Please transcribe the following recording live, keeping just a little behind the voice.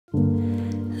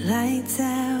lights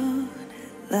out,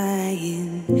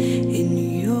 lying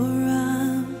in your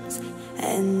arms,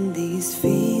 and these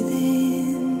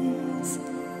feelings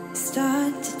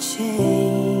start to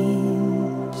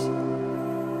change.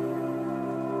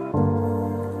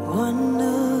 One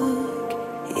look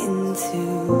into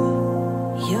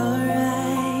your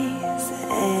eyes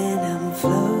and I'm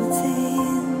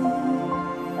floating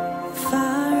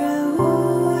far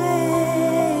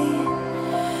away.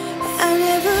 I've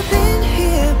never been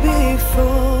here before.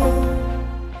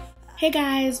 Hey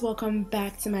guys, welcome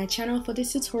back to my channel. For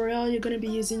this tutorial, you're going to be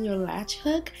using your latch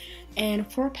hook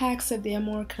and 4 packs of the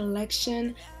Amore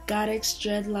collection, Goddess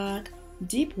Dreadlock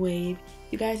Deep Wave.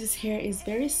 You guys, this hair is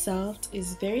very soft,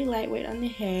 it's very lightweight on the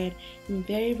head, and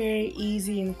very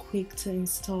easy and quick to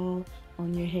install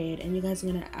on your head, and you guys are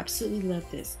gonna absolutely love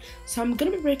this. So I'm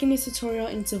gonna be breaking this tutorial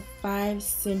into 5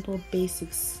 simple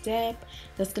basic steps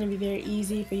that's gonna be very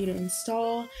easy for you to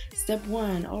install. Step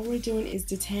 1, all we're doing is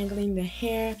detangling the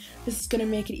hair. This is gonna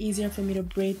make it easier for me to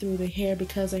braid through the hair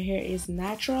because our hair is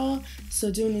natural,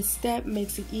 so doing this step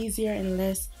makes it easier and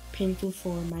less painful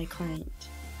for my client.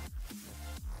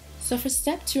 So for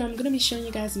step 2, I'm going to be showing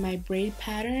you guys my braid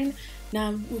pattern.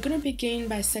 Now we're going to begin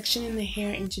by sectioning the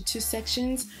hair into 2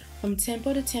 sections, from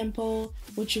temple to temple,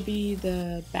 which will be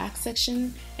the back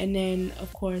section, and then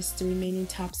of course the remaining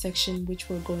top section, which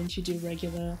we're going to do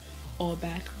regular all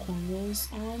back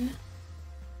cornrows on.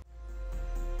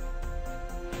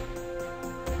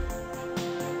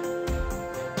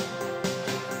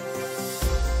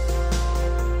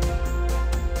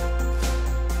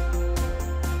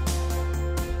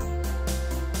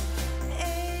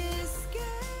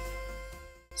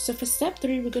 So for step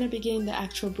 3, we're going to begin the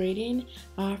actual braiding.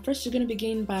 First, you're going to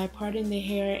begin by parting the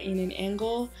hair in an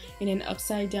angle, in an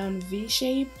upside down V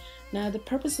shape. Now the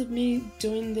purpose of me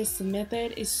doing this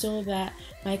method is so that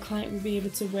my client will be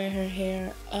able to wear her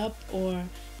hair up or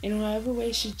in whatever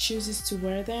way she chooses to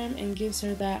wear them, and gives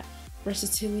her that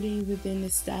versatility within the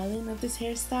styling of this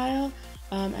hairstyle.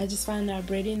 I just find that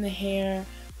braiding the hair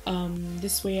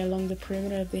this way along the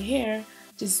perimeter of the hair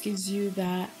just gives you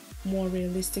that more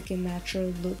realistic and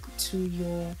natural look to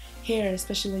your hair,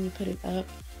 especially when you put it up.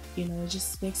 You know, it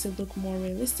just makes it look more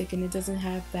realistic, and it doesn't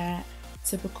have that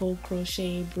typical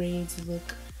crochet braids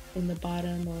look in the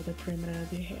bottom or the perimeter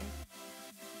of your hair.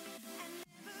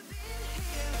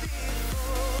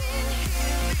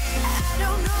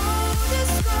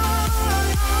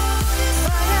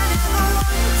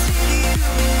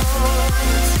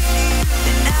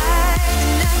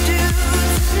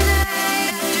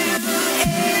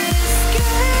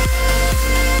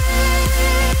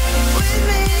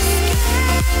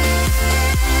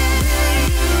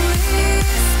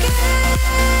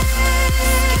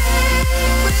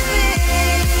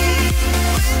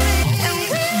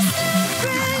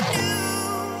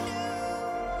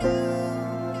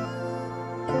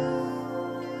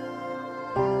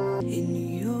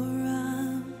 In your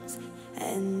arms,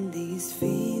 and these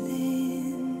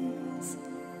feelings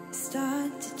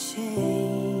start to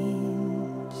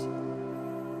change.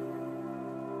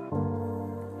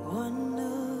 One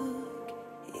look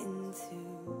into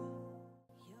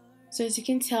So as you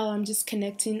can tell, I'm just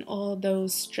connecting all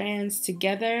those strands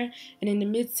together, and in the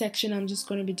midsection I'm just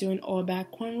going to be doing all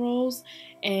back cornrows.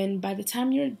 And by the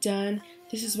time you're done,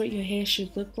 this is what your hair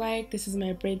should look like. This is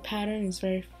my braid pattern. It's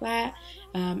very flat.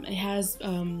 It has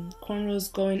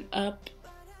cornrows going up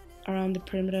around the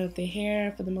perimeter of the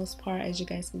hair for the most part, as you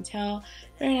guys can tell.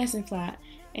 Very nice and flat.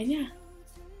 And yeah.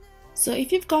 So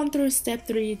if you've gone through step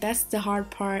 3, that's the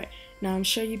hard part. Now I'm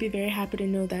sure you'd be very happy to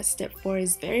know that step 4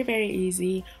 is very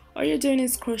easy. All you're doing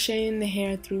is crocheting the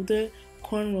hair through the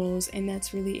cornrows, and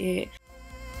that's really it.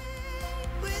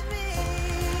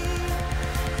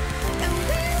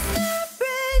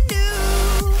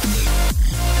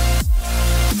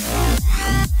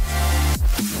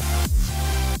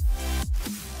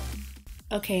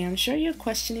 Okay, I'm sure you're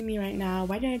questioning me right now.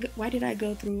 Why did I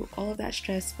go through all of that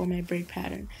stress for my braid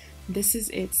pattern? This is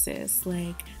it, sis.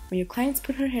 Like, when your clients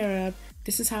put her hair up,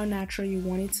 this is how natural you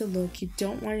want it to look. You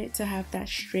don't want it to have that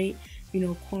straight,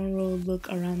 cornrow look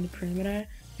around the perimeter.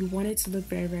 You want it to look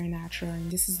very natural, and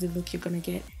this is the look you're gonna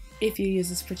get if you use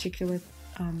this particular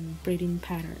braiding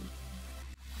pattern.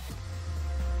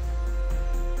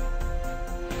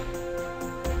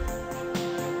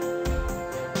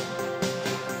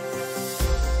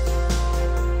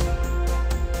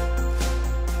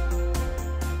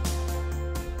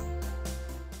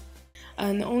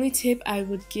 And the only tip I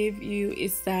would give you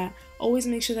is that always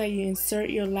make sure that you insert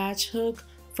your latch hook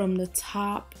from the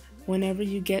top whenever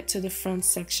you get to the front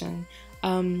section.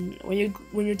 When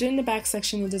you're doing the back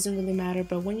section, it doesn't really matter,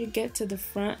 but when you get to the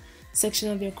front section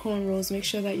of your cornrows, make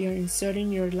sure that you're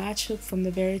inserting your latch hook from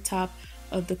the very top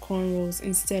of the cornrows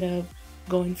instead of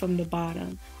going from the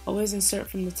bottom. Always insert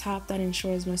from the top. That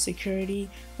ensures more security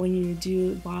when you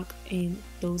do lock in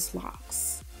those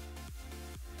locks.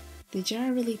 Did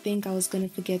y'all really think I was gonna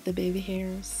forget the baby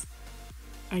hairs?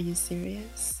 Are you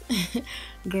serious?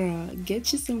 Girl,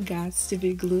 get you some Got to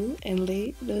Be glue and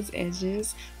lay those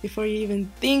edges before you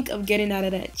even think of getting out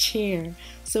of that chair.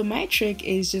 So my trick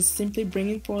is just simply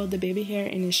bringing forward the baby hair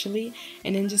initially,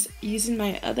 and then just using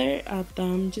my other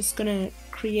thumb, just gonna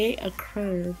create a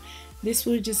curve. This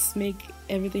will just make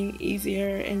everything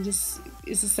easier, and it's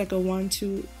just like a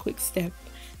 1-2 quick step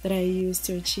that I use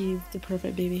to achieve the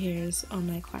perfect baby hairs on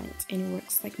my clients, and it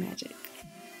works like magic.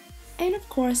 And of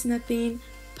course, nothing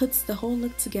puts the whole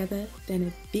look together than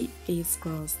a big face,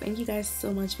 girls. Thank you guys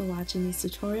so much for watching this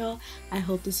tutorial. I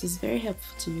hope this was very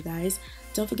helpful to you guys.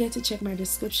 Don't forget to check my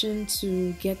description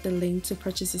to get the link to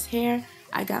purchase this hair.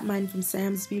 I got mine from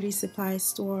Sam's Beauty Supply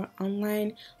store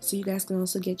online, so you guys can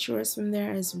also get yours from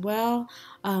there as well.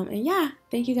 And yeah,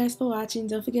 thank you guys for watching.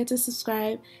 Don't forget to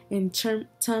subscribe and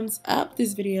thumbs up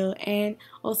this video, and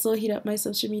also hit up my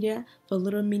social media for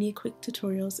little mini quick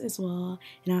tutorials as well.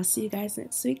 And I'll see you guys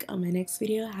next week on my next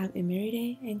video. Have a merry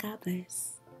day and God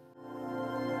bless.